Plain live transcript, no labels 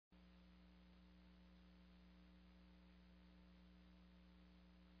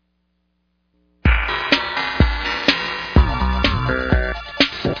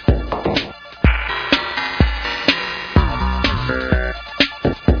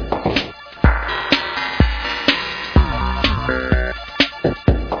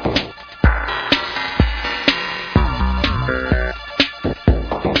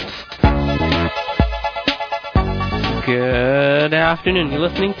afternoon. You're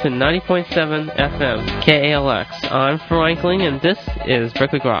listening to 90.7 FM, KALX. I'm Franklin, and this is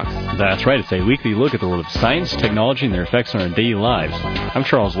Berkeley Rocks. That's right. It's a weekly look at the world of science, technology, and their effects on our daily lives. I'm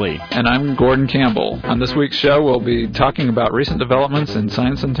Charles Lee. And I'm Gordon Campbell. On this week's show, we'll be talking about recent developments in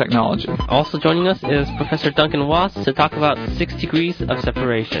science and technology. Also joining us is Professor Duncan Watts to talk about 6 degrees of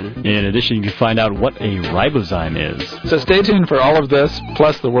separation. In addition, you can find out what a ribozyme is. So stay tuned for all of this,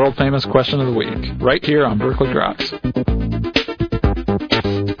 plus the world-famous question of the week, right here on Berkeley Rocks.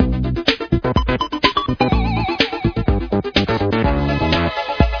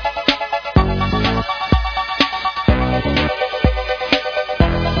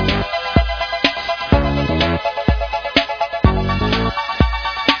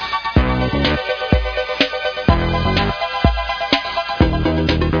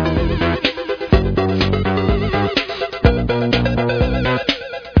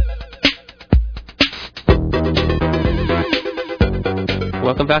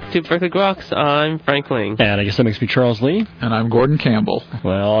 Welcome back to Berkeley Rocks. I'm Franklin. And I guess that makes me Charles Lee. And I'm Gordon Campbell.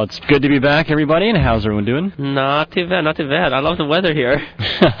 Well, it's good to be back, everybody. And how's everyone doing? Not too bad, not too bad. I love the weather here.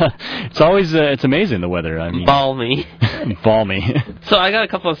 It's always, it's amazing, the weather. I mean, Balmy. Balmy. So I got a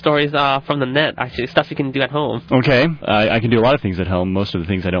couple of stories from the net, actually, stuff you can do at home. Okay. I can do a lot of things at home. Most of the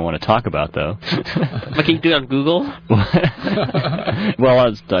things I don't want to talk about, though. But can you do it on Google?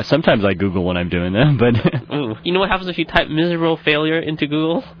 Well, sometimes I Google when I'm doing that, but... Ooh. You know what happens if you type miserable failure into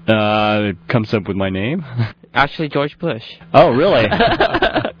Google? It comes up with my name. Actually, George Bush. Oh, really?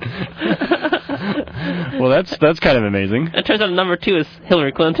 Well, that's kind of amazing. It turns out number 2 is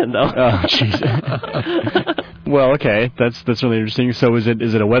Hillary Clinton, though. Oh, jeez. Well, okay, that's really interesting. So, is it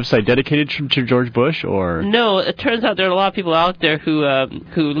a website dedicated to George Bush, or? No, it turns out there are a lot of people out there who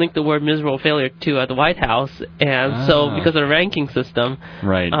link the word miserable failure to the White House, and so because of the ranking system,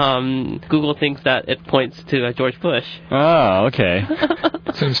 right? Google thinks that it points to George Bush. Oh, okay.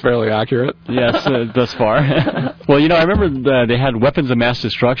 Seems fairly accurate. Yes, thus far. Well, you know, I remember they had weapons of mass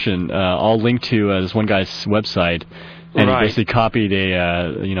destruction all linked to this one guy's website, and right. He basically copied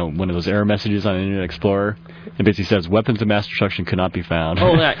one of those error messages on Internet Explorer. It basically says weapons of mass destruction could not be found.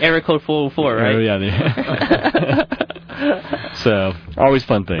 Oh, yeah, error code 404, right? Oh, yeah. So, always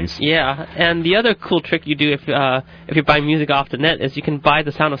fun things. Yeah, and the other cool trick you do if you're buying music off the net is you can buy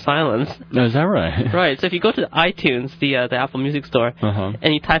The Sound of Silence. Oh, is that right? Right, so if you go to iTunes, the Apple Music Store,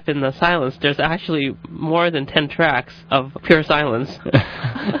 and you type in the silence, there's actually more than 10 tracks of pure silence.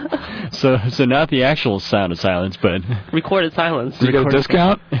 So not the actual sound of silence, but... recorded silence. Do you get a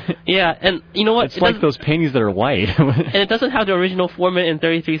discount? Yeah, and you know what? It's like those paintings that are white. And it doesn't have the original 4 minute and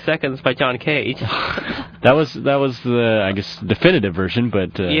 33 seconds by John Cage. That was the, I guess, definitive version,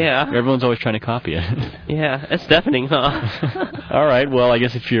 but yeah. Everyone's always trying to copy it. Yeah, it's deafening, huh? All right, well, I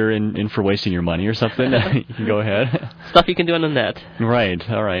guess if you're in for wasting your money or something, you can go ahead. Stuff you can do on the net. Right,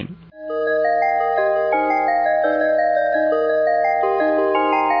 all right.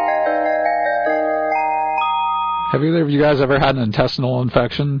 Have either of you guys ever had an intestinal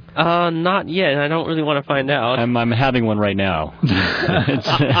infection? Not yet, and I don't really want to find out. I'm having one right now.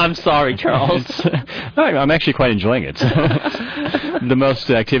 I'm sorry, Charles. I'm actually quite enjoying it. The most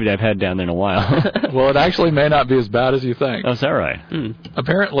activity I've had down there in a while. Well, it actually may not be as bad as you think. Oh, is that right?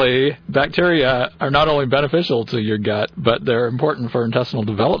 Apparently, bacteria are not only beneficial to your gut, but they're important for intestinal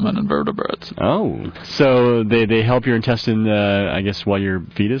development in vertebrates. Oh, so they help your intestine, I guess, while you're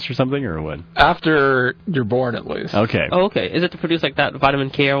fetus or something, or what? After you're born, at least. Okay. Oh, okay. Is it to produce like that vitamin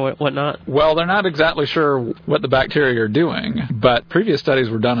K or whatnot? Well, they're not exactly sure what the bacteria are doing, but previous studies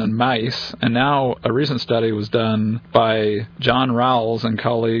were done in mice, and now a recent study was done by John Rowles and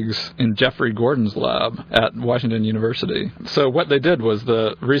colleagues in Jeffrey Gordon's lab at Washington University. So what they did was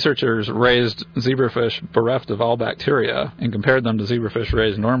the researchers raised zebrafish bereft of all bacteria and compared them to zebrafish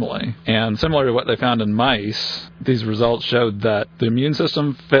raised normally. And similar to what they found in mice, these results showed that the immune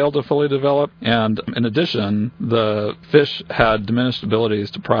system failed to fully develop, and in addition, the fish had diminished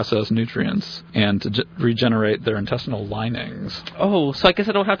abilities to process nutrients and to regenerate their intestinal linings. Oh, so I guess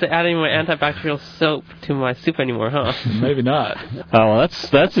I don't have to add any more antibacterial soap to my soup anymore, huh? Maybe not. Oh, well,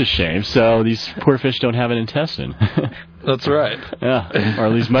 that's a shame. So these poor fish don't have an intestine. That's right. Yeah, or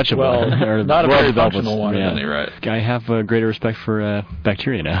at least much of one. Or not a very functional one at any rate. I have greater respect for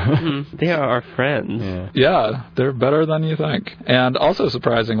bacteria now. They are our friends. Yeah, they're better than you think. And also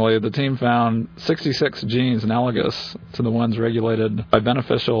surprisingly, the team found 66 genes analogous to the ones regulated by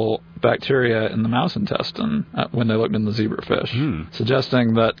beneficial bacteria in the mouse intestine when they looked in the zebrafish,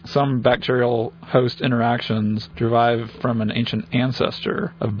 suggesting that some bacterial host interactions derive from an ancient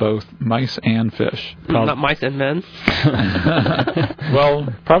ancestor of both mice and fish. Not mice and men?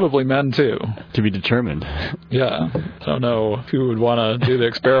 Well, probably men too. To be determined. Yeah. I don't know who would want to do the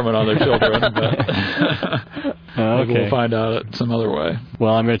experiment on their children, but maybe we'll find out it some other way.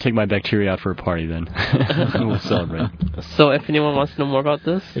 Well, I'm going to take my bacteria out for a party then. We'll celebrate. So if anyone wants to know more about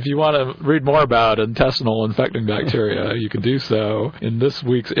this? If you want to read more about intestinal infecting bacteria, you can do so in this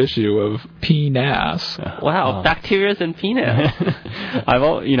week's issue of PNAS. Wow, bacterias and PNAS.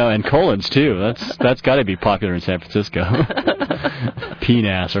 And colons too. That's got to be popular in San Francisco.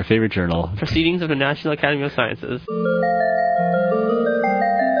 PNAS, our favorite journal. Proceedings of the National Academy of Sciences.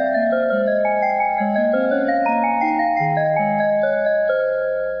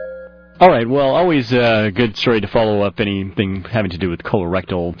 All right, well, always a good story to follow up anything having to do with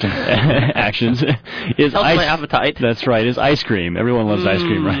colorectal actions. Helps my appetite. That's right, is ice cream. Everyone loves ice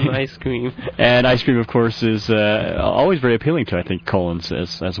cream, right? Ice cream. And ice cream, of course, is always very appealing to, I think, colons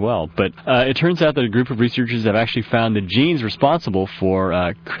as well. But it turns out that a group of researchers have actually found the genes responsible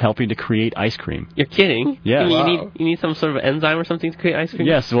for helping to create ice cream. You're kidding? Yeah. You need some sort of enzyme or something to create ice cream?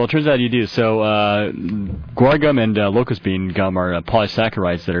 Yes, well, it turns out you do. So guar gum and locust bean gum are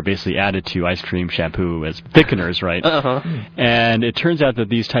polysaccharides that are basically added to ice cream shampoo as thickeners, right? And it turns out that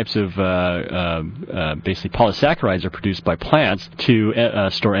these types of basically polysaccharides are produced by plants to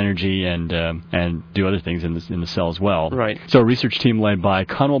store energy and do other things in the cell as well. Right. So a research team led by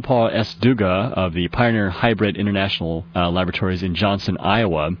Kanwalpal S. Duga of the Pioneer Hybrid International Laboratories in Johnson,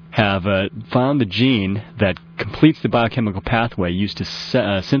 Iowa, have found the gene that completes the biochemical pathway used to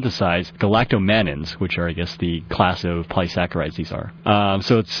synthesize galactomannins, which are, I guess, the class of polysaccharides these are.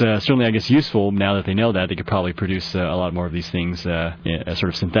 So it's certainly, I guess, useful now that they know that. They could probably produce a lot more of these things sort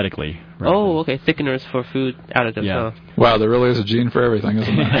of synthetically. Right? Oh, okay. Thickeners for food additives. Yeah. Huh? Wow, there really is a gene for everything,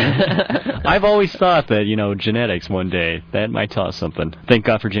 isn't there? I've always thought that, genetics one day, that might tell us something. Thank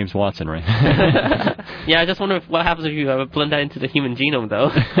God for James Watson, right? Yeah, I just wonder what happens if you blend that into the human genome, though.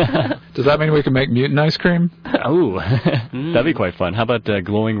 Does that mean we can make mutant ice cream? Oh, that'd be quite fun. How about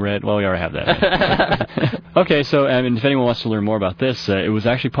glowing red? Well, we already have that. Okay, so if anyone wants to learn more about this, it was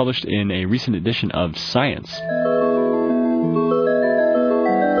actually published in a recent edition of Science.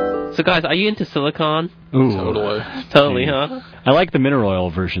 So, guys, are you into silicon? Ooh. Totally, huh? I like the mineral oil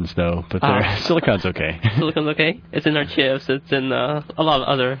versions, though, but silicon's okay. Silicon's okay? It's in our chips. It's in a lot of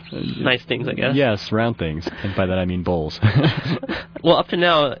other nice things, I guess. Yes, round things. And by that I mean bowls. Well, up to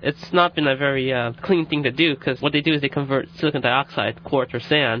now, it's not been a very clean thing to do, because what they do is they convert silicon dioxide, quartz or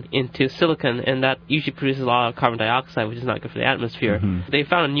sand, into silicon, and that usually produces a lot of carbon dioxide, which is not good for the atmosphere. Mm-hmm. They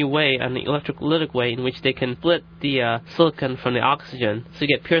found a new way, an electrolytic way, in which they can split the silicon from the oxygen, so you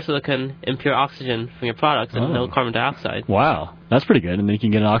get pure silicon and pure oxygen from your products and no carbon dioxide. Wow. That's pretty good, and then you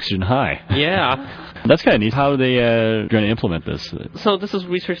can get an oxygen high. Yeah. That's kind of neat. How are they going to implement this? So this is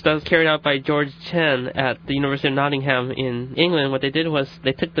research that was carried out by George Chen at the University of Nottingham in England. What they did was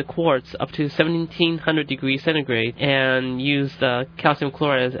they took the quartz up to 1700 degrees centigrade and used calcium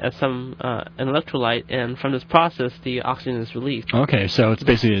chloride as an electrolyte, and from this process, the oxygen is released. Okay, so it's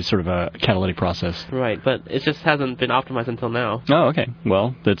basically sort of a catalytic process. Right, but it just hasn't been optimized until now. Oh, okay.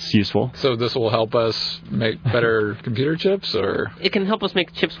 Well, that's useful. So this will help us make better computer chips, or? It can help us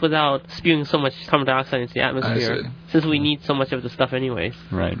make chips without spewing so much carbon dioxide into the atmosphere, since we need so much of the stuff anyways.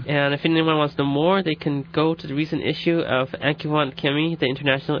 Right. And if anyone wants to know more, they can go to the recent issue of Ankiwant Chemie, the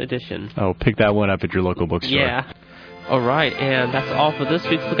International Edition. Oh, pick that one up at your local bookstore. Yeah. All right, and that's all for this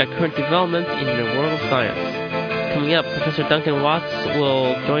week's look at current developments in the world of science. Coming up, Professor Duncan Watts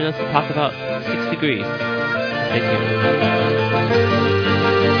will join us to talk about 6 degrees. Stay tuned.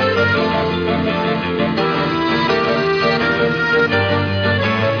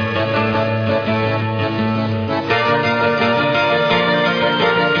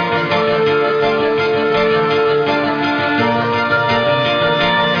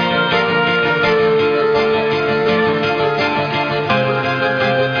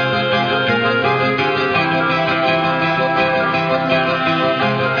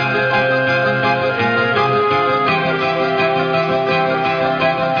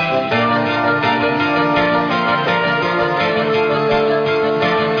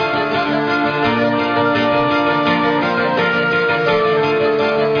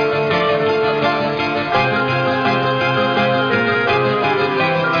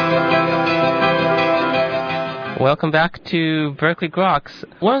 Welcome back to Berkeley Groks.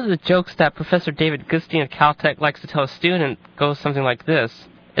 One of the jokes that Professor David Goodstein of Caltech likes to tell a student goes something like this.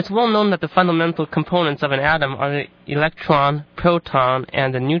 It's well known that the fundamental components of an atom are the electron, proton,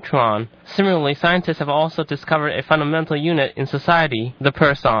 and the neutron. Similarly, scientists have also discovered a fundamental unit in society, the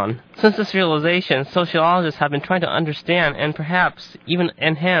person. Since this realization, sociologists have been trying to understand and perhaps even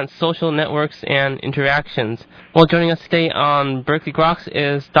enhance social networks and interactions. Well, joining us today on Berkeley Groks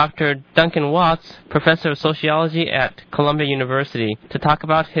is Dr. Duncan Watts, professor of sociology at Columbia University, to talk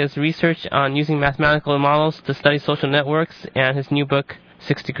about his research on using mathematical models to study social networks and his new book,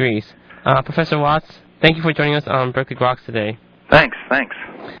 6 Degrees. Professor Watts, thank you for joining us on Berkeley Groks today. Thanks.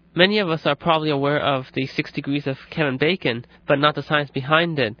 Many of us are probably aware of the 6 Degrees of Kevin Bacon, but not the science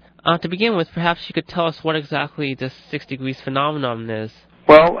behind it. To begin with, perhaps you could tell us what exactly this 6 Degrees phenomenon is.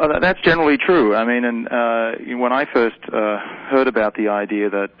 Well, that's generally true. I mean, and when I first heard about the idea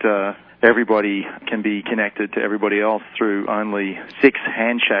that everybody can be connected to everybody else through only 6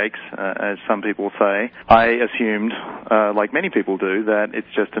 handshakes, as some people say, I assumed, like many people do, that it's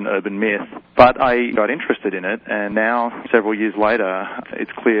just an urban myth. But I got interested in it, and now, several years later, it's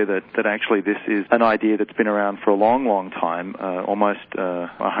clear that actually this is an idea that's been around for a long, long time, almost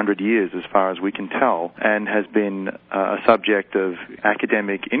 100 years as far as we can tell, and has been a subject of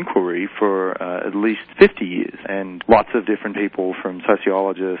academic inquiry for at least 50 years. And lots of different people, from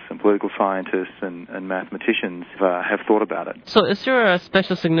sociologists and political scientists and mathematicians, have thought about it. So is there a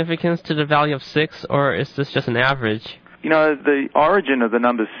special significance to the value of 6, or is this just an average? You know, the origin of the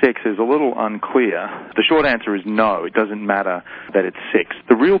number 6 is a little unclear. The short answer is no, it doesn't matter that it's 6.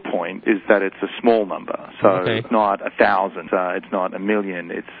 The real point is that it's a small number. So It's not 1,000, it's not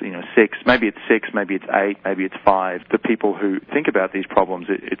 1,000,000, it's 6. Maybe it's 6, maybe it's 8, maybe it's 5. The people who think about these problems,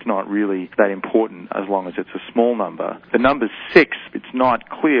 it's not really that important as long as it's a small number. The number 6, it's not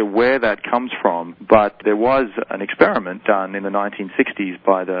clear where that comes from, but there was an experiment done in the 1960s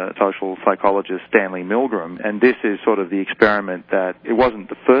by the social psychologist Stanley Milgram, and this is sort of the experiment that it wasn't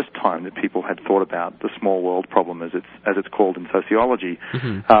the first time that people had thought about the small world problem, as it's called in sociology,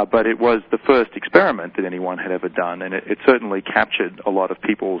 but it was the first experiment that anyone had ever done, and it certainly captured a lot of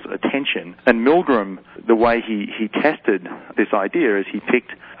people's attention. And Milgram, the way he tested this idea is he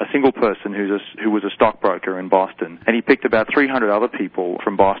picked a single person who was a stockbroker in Boston, and he picked about 300 other people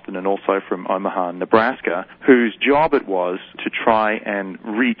from Boston and also from Omaha, Nebraska, whose job it was to try and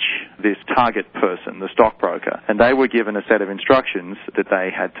reach this target person, the stockbroker. And they were given a set of instructions that they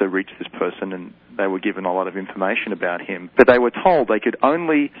had to reach this person, and they were given a lot of information about him. But they were told they could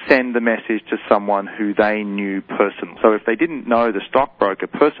only send the message to someone who they knew personally. So if they didn't know the stockbroker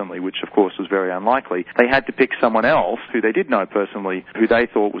personally, which of course was very unlikely, they had to pick someone else who they did know personally, who they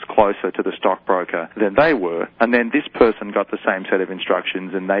thought was closer to the stockbroker than they were. And then this person got the same set of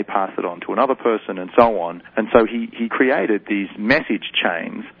instructions, and they passed it on to another person, and so on. And so he created these message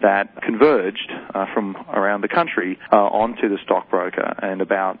chains that converged from around the country onto the stockbroker, and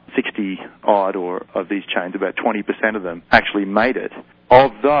about 60-odd of these chains, about 20% of them actually made it.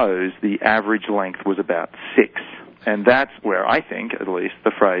 Of those, the average length was about 6. And that's where I think, at least,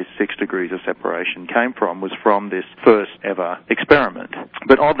 the phrase 6 degrees of separation came from, was from this first ever experiment.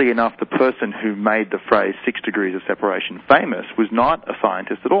 But oddly enough, the person who made the phrase 6 degrees of separation famous was not a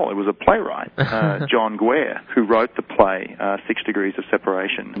scientist at all. It was a playwright, John Guare, who wrote the play 6 Degrees of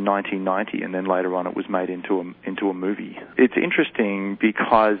Separation in 1990, and then later on it was made into a movie. It's interesting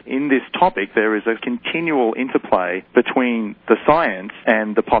because in this topic there is a continual interplay between the science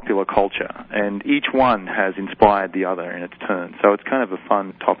and the popular culture, and each one has inspired the other in its turn. So it's kind of a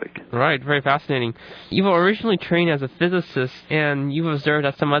fun topic. Right, very fascinating. You were originally trained as a physicist, and you've observed,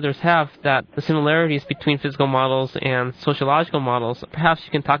 as some others have, that the similarities between physical models and sociological models. Perhaps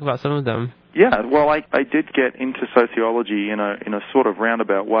you can talk about some of them. Yeah, well, I did get into sociology in a sort of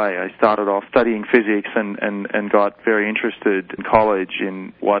roundabout way. I started off studying physics and got very interested in college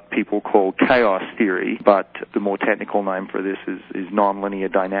in what people call chaos theory, but the more technical name for this is nonlinear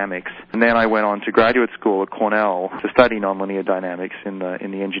dynamics. And then I went on to graduate school at Cornell to study nonlinear dynamics in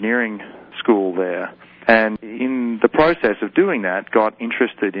the engineering school there. And in the process of doing that, got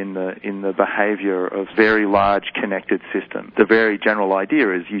interested in the behavior of very large connected systems. The very general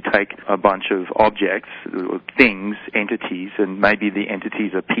idea is you take a bunch of objects, things, entities, and maybe the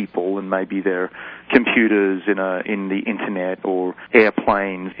entities are people, and maybe they're computers in the internet, or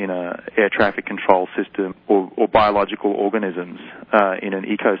airplanes in a air traffic control system, or biological organisms in an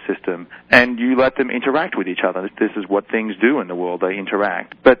ecosystem, and you let them interact with each other. This is what things do in the world. They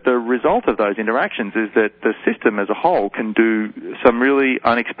interact. But the result of those interactions is that the system as a whole can do some really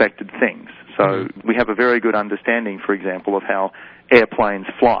unexpected things. So we have a very good understanding, for example, of how airplanes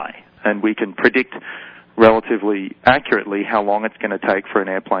fly, and we can predict relatively accurately how long it's going to take for an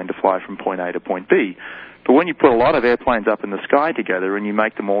airplane to fly from point A to point B. But when you put a lot of airplanes up in the sky together and you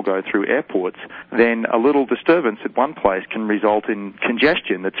make them all go through airports, then a little disturbance at one place can result in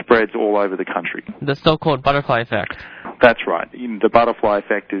congestion that spreads all over the country. The so-called butterfly effect. That's right. The butterfly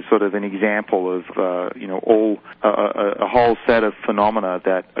effect is sort of an example of, a whole set of phenomena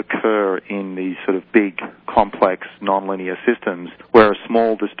that occur in these sort of big, complex, nonlinear systems where a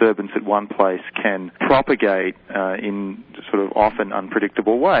small disturbance at one place can propagate in sort of often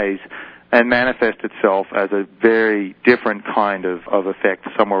unpredictable ways and manifest itself as a very different kind of effect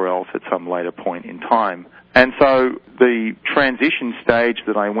somewhere else at some later point in time. And so the transition stage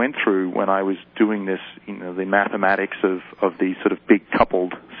that I went through when I was doing this, the mathematics of these sort of big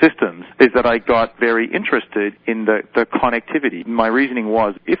coupled systems, is that I got very interested in the connectivity. My reasoning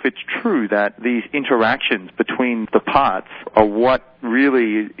was, if it's true that these interactions between the parts are what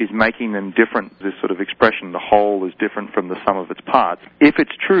really is making them different, this sort of expression, the whole is different from the sum of its parts, if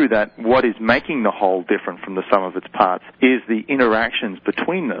it's true that what is making the whole different from the sum of its parts is the interactions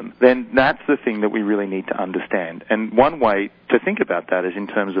between them, then that's the thing that we really need to understand. And one way to think about that is in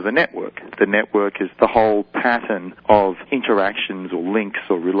terms of a network. The network is the whole pattern of interactions or links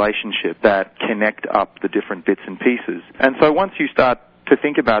or relationships that connect up the different bits and pieces. And so once you start to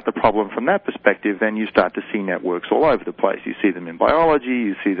think about the problem from that perspective, then you start to see networks all over the place. You see them in biology,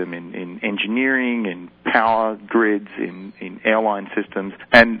 you see them in engineering, in power grids, in airline systems,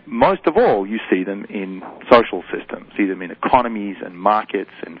 and most of all, you see them in social systems. You see them in economies and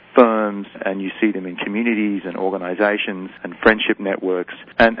markets and firms, and you see them in communities and organizations and friendship networks.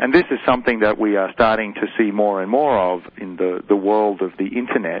 And this is something that we are starting to see more and more of in the world of the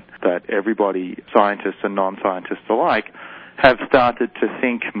Internet, that everybody, scientists and non-scientists alike, have started to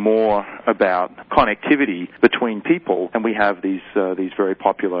think more about connectivity between people, and we have these very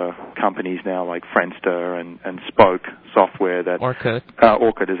popular companies now like Friendster and Spoke software that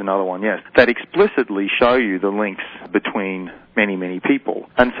Orkut is another one, yes, that explicitly show you the links between many people.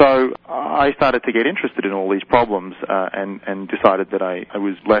 And so I started to get interested in all these problems and decided that I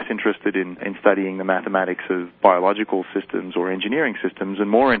was less interested in studying the mathematics of biological systems or engineering systems and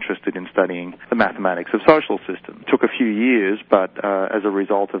more interested in studying the mathematics of social systems. It took a few years, but as a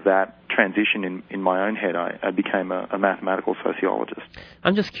result of that transition in my own head, I became a mathematical sociologist.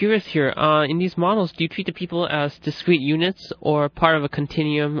 I'm just curious here. In these models, do you treat the people as discrete units or part of a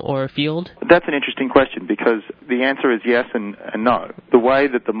continuum or a field? That's an interesting question, because the answer is yes and no. The way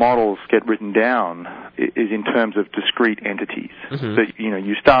that the models get written down is in terms of discrete entities. Mm-hmm. So,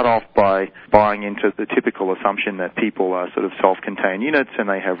 you start off by buying into the typical assumption that people are sort of self-contained units and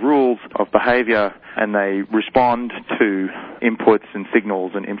they have rules of behavior and they respond to inputs and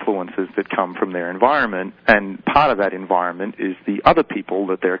signals and influences that come from their environment, and part of that environment is the other people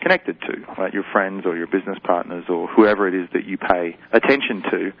that they're connected to, right? Your friends or your business partners or whoever it is that you pay attention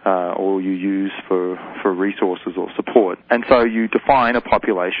to or you use for resources or support. And so you define a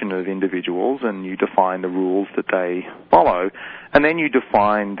population of individuals and you define the rules that they follow, and then you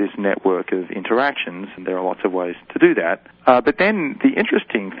define this network of interactions, and there are lots of ways to do that. But then the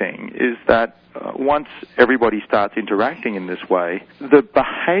interesting thing is that once everybody starts interacting in this way, the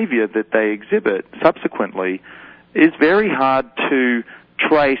behavior that they exhibit subsequently is very hard to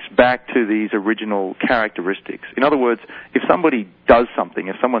trace back to these original characteristics. In other words, if somebody does something,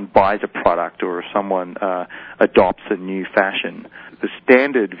 if someone buys a product or if someone adopts a new fashion, the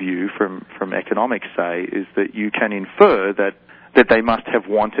standard view from economics, say, is that you can infer that they must have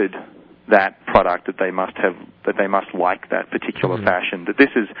wanted that product, that they must like that particular fashion, that this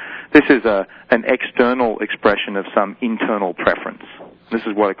is an external expression of some internal preference. This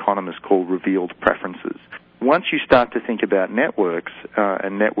is what economists call revealed preferences. Once you start to think about networks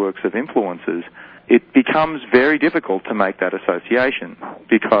and networks of influences, it becomes very difficult to make that association,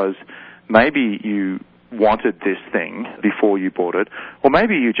 because maybe you wanted this thing before you bought it, or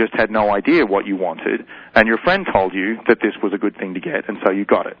maybe you just had no idea what you wanted, and your friend told you that this was a good thing to get, and so you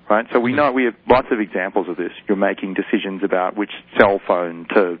got it, right? So we have lots of examples of this. You're making decisions about which cell phone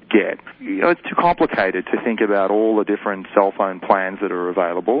to get. It's too complicated to think about all the different cell phone plans that are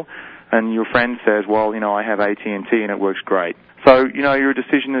available, and your friend says, well, I have AT&T and it works great. So, your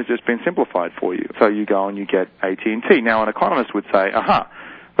decision has just been simplified for you. So you go and you get AT&T. Now, an economist would say,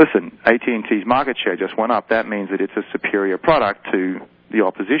 listen, AT&T's market share just went up. That means that it's a superior product to the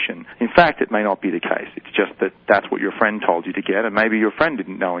opposition. In fact, it may not be the case. It's just that that's what your friend told you to get, and maybe your friend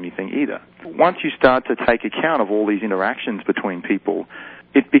didn't know anything either. Once you start to take account of all these interactions between people,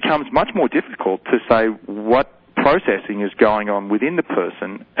 it becomes much more difficult to say what processing is going on within the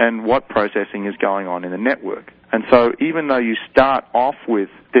person and what processing is going on in the network. And so even though you start off with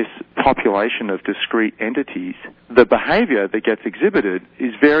this population of discrete entities, the behavior that gets exhibited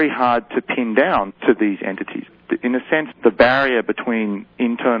is very hard to pin down to these entities. In a sense, the barrier between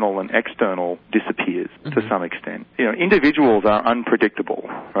internal and external disappears to some extent. Individuals are unpredictable,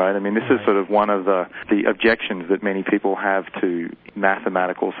 right? I mean, this is sort of one of the objections that many people have to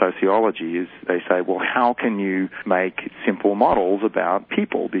mathematical sociology is they say, well, how can you make simple models about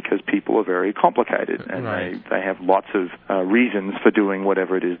people? Because people are very complicated and they have lots of reasons for doing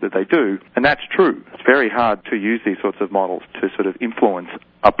whatever it is that they do. And that's true. It's very hard to use these sorts of models to sort of influence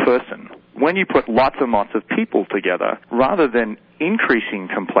a person. When you put lots and lots of people together, rather than increasing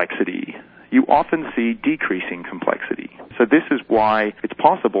complexity, you often see decreasing complexity. So this is why it's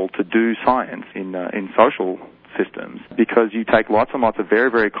possible to do science in social systems, because you take lots and lots of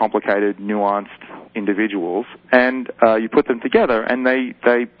very, very complicated, nuanced individuals and you put them together and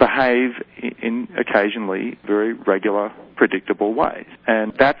they behave in occasionally very regular, predictable ways.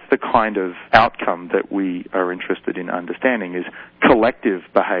 And that's the kind of outcome that we are interested in understanding is collective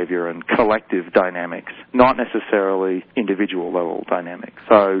behavior and collective dynamics, not necessarily individual level dynamics.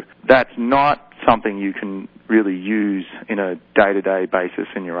 So that's not something you can really use in a day-to-day basis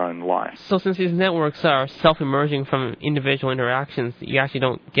in your own life. So since these networks are self-emerging from individual interactions, you actually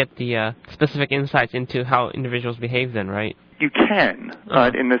don't get the specific insights into how individuals behave then, right? You can,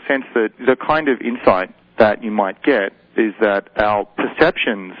 in the sense that the kind of insight that you might get is that our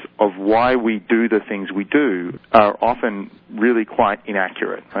perceptions of why we do the things we do are often really quite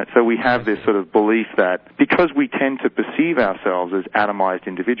inaccurate. Right? So we have this sort of belief that because we tend to perceive ourselves as atomized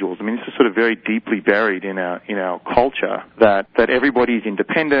individuals, I mean, this is sort of very deeply buried in our culture, that everybody's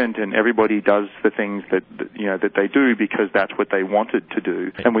independent and everybody does the things that they do because that's what they wanted to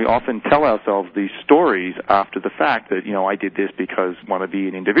do. And we often tell ourselves these stories after the fact that, I did this because I want to be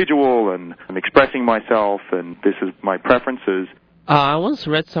an individual and I'm expressing myself and this is my preferences. I once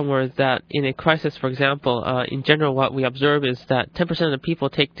read somewhere that in a crisis, for example, in general what we observe is that 10% of the people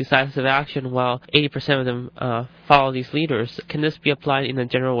take decisive action while 80% of them follow these leaders. Can this be applied in a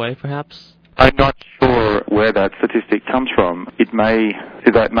general way, perhaps? I'm not sure where that statistic comes from.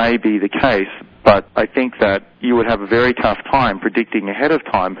 That may be the case, but I think that you would have a very tough time predicting ahead of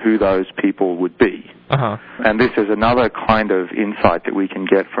time who those people would be. And this is another kind of insight that we can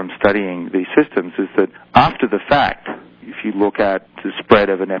get from studying these systems, is that after the fact, if you look at the spread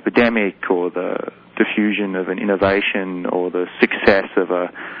of an epidemic or the diffusion of an innovation or the success of a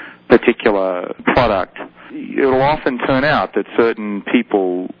particular product, it will often turn out that certain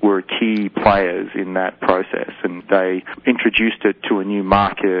people were key players in that process and they introduced it to a new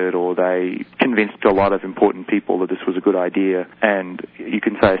market or they convinced a lot of important people that this was a good idea. And you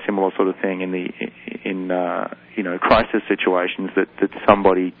can say a similar sort of thing in crisis situations, that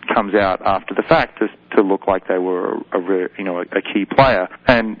somebody comes out after the fact to look like they were a key player.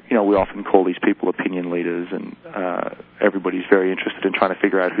 And we often call these people opinion leaders, and everybody's very interested in trying to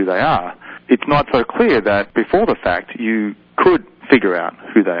figure out who they are. It's not so clear that before the fact you could figure out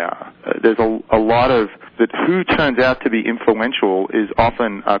who they are. There's a lot of that who turns out to be influential is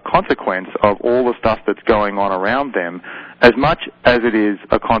often a consequence of all the stuff that's going on around them, as much as it is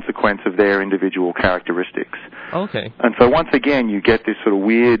a consequence of their individual characteristics. Okay. And so once again, you get this sort of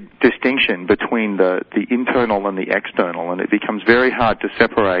weird distinction between the internal and the external, and it becomes very hard to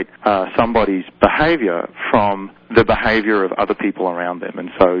separate somebody's behavior from the behavior of other people around them. And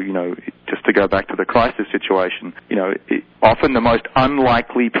so, just to go back to the crisis situation, often the most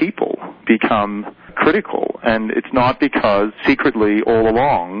unlikely people become critical, and it's not because secretly all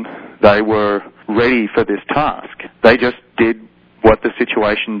along they were ready for this task. They just did what the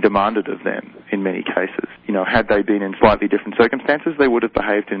situation demanded of them in many cases. Had they been in slightly different circumstances, they would have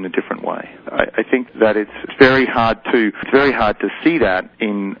behaved in a different way. I think that it's very hard to see that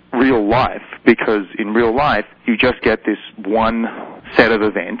in real life, because in real life you just get this one set of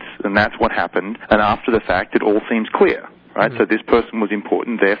events and that's what happened, and after the fact it all seems clear. Right? So this person was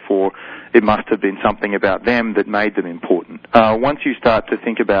important, therefore it must have been something about them that made them important. Once you start to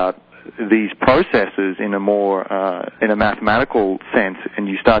think about these processes in a mathematical sense, and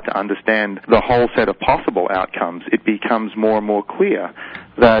you start to understand the whole set of possible outcomes, it becomes more and more clear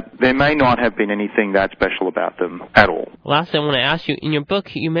that there may not have been anything that special about them at all. Lastly, I want to ask you, in your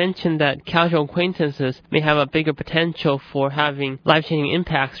book, you mentioned that casual acquaintances may have a bigger potential for having life-changing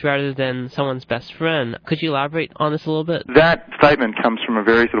impacts rather than someone's best friend. Could you elaborate on this a little bit? That statement comes from a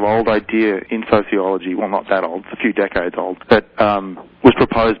very sort of old idea in sociology, well, not that old, it's a few decades old, that was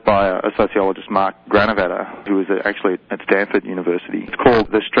proposed by a sociologist, Mark Granovetter, who was actually at Stanford University. It's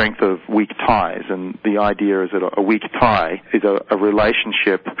called the strength of weak ties, and the idea is that a weak tie is a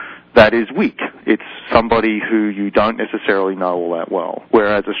relationship that is weak. It's somebody who you don't necessarily know all that well,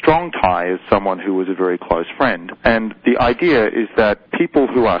 whereas a strong tie is someone who was a very close friend. And the idea is that people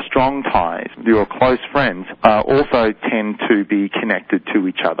who are strong ties, who are close friends, also tend to be connected to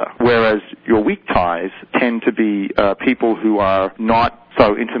each other, whereas your weak ties tend to be people who are not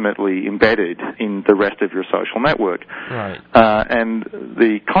so intimately embedded in the rest of your social network. Right. And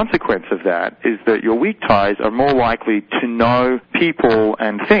the consequence of that is that your weak ties are more likely to know people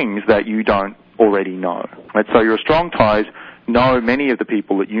and things that you don't already know. Right? So your strong ties know many of the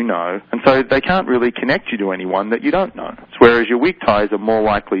people that you know, and so they can't really connect you to anyone that you don't know. Whereas your weak ties are more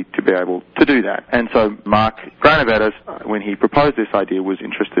likely to be able to do that. And so Mark Granovetter, when he proposed this idea, was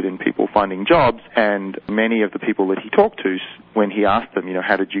interested in people finding jobs, and many of the people that he talked to, when he asked them,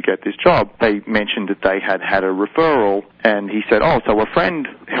 how did you get this job, they mentioned that they had had a referral, and he said, oh, so a friend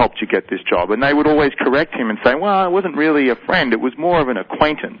helped you get this job. And they would always correct him and say, well, it wasn't really a friend, it was more of an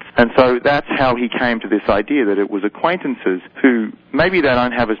acquaintance. And so that's how he came to this idea that it was acquaintances who maybe they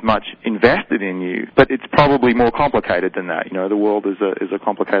don't have as much invested in you, but it's probably more complicated than that. The world is a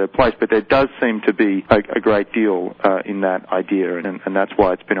complicated place, but there does seem to be a great deal in that idea, and that's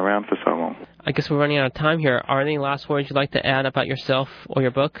why it's been around for so long. I guess we're running out of time here. Are there any last words you'd like to add about yourself or your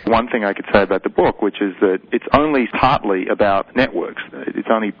book? One thing I could say about the book, which is that it's only partly about networks. It's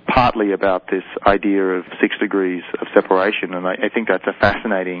only partly about this idea of 6 degrees of separation, and I think that's a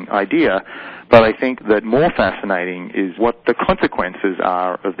fascinating idea. But I think that more fascinating is what the consequences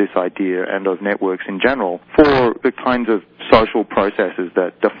are of this idea and of networks in general for the kinds of social processes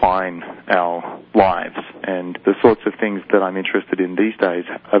that define our lives. And the sorts of things that I'm interested in these days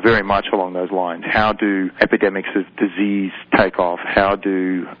are very much along those lines. How do epidemics of disease take off? How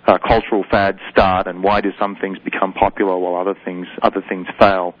do cultural fads start? And why do some things become popular while other things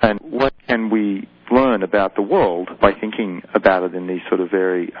fail? And what can we learn about the world by thinking about it in these sort of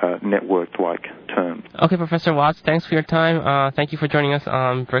very networked-like terms? Okay, Professor Watts, thanks for your time. Thank you for joining us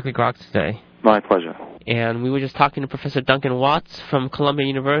on Berkeley Groks today. My pleasure. And we were just talking to Professor Duncan Watts from Columbia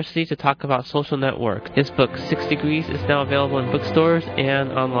University to talk about social network. His book, 6 Degrees, is now available in bookstores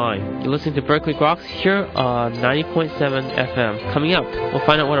and online. You're listening to Berkeley Groks here on 90.7 FM. Coming up, we'll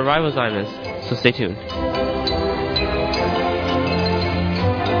find out what a ribozyme is, so stay tuned.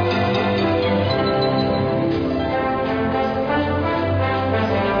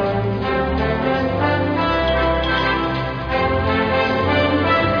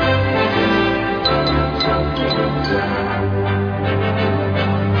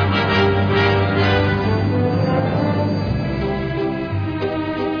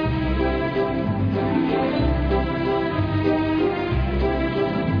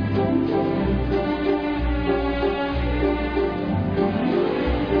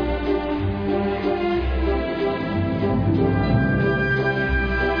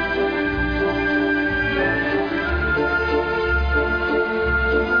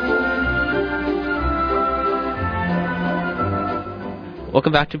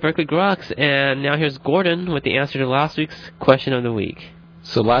 Welcome back to Berkeley Groks, and now here's Gordon with the answer to last week's question of the week.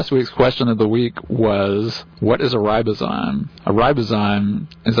 So last week's question of the week was, what is a ribozyme? A ribozyme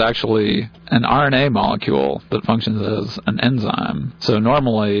is actually an RNA molecule that functions as an enzyme. So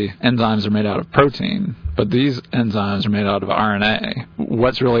normally enzymes are made out of protein, but these enzymes are made out of RNA.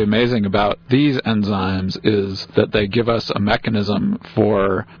 What's really amazing about these enzymes is that they give us a mechanism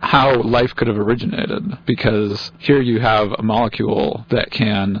for how life could have originated, because here you have a molecule that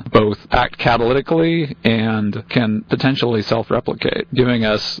can both act catalytically and can potentially self-replicate, giving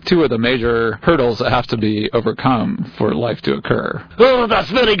us two of the major hurdles that have to be overcome for life to occur. Oh, that's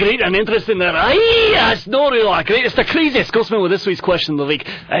very great and interesting there. Aye, that's not really great. It's the craziest goes with this week's question of the week.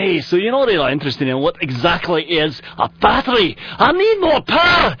 Aye, so you're not really interested in what exactly is a battery. I need more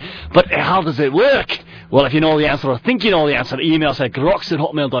power. But how does it work? Well, if you know the answer or think you know the answer, email us at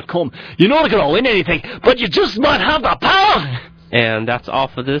groks@hotmail.com. You're not going to win anything, but you just might have the power. And that's all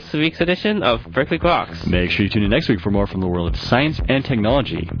for this week's edition of Berkeley Groks. Make sure you tune in next week for more from the world of science and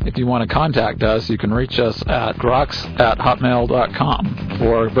technology. If you want to contact us, you can reach us at groks@hotmail.com.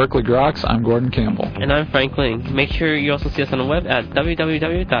 For Berkeley Groks, I'm Gordon Campbell. And I'm Frank Ling. Make sure you also see us on the web at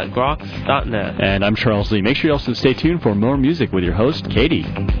www.groks.net. And I'm Charles Lee. Make sure you also stay tuned for more music with your host, Katie.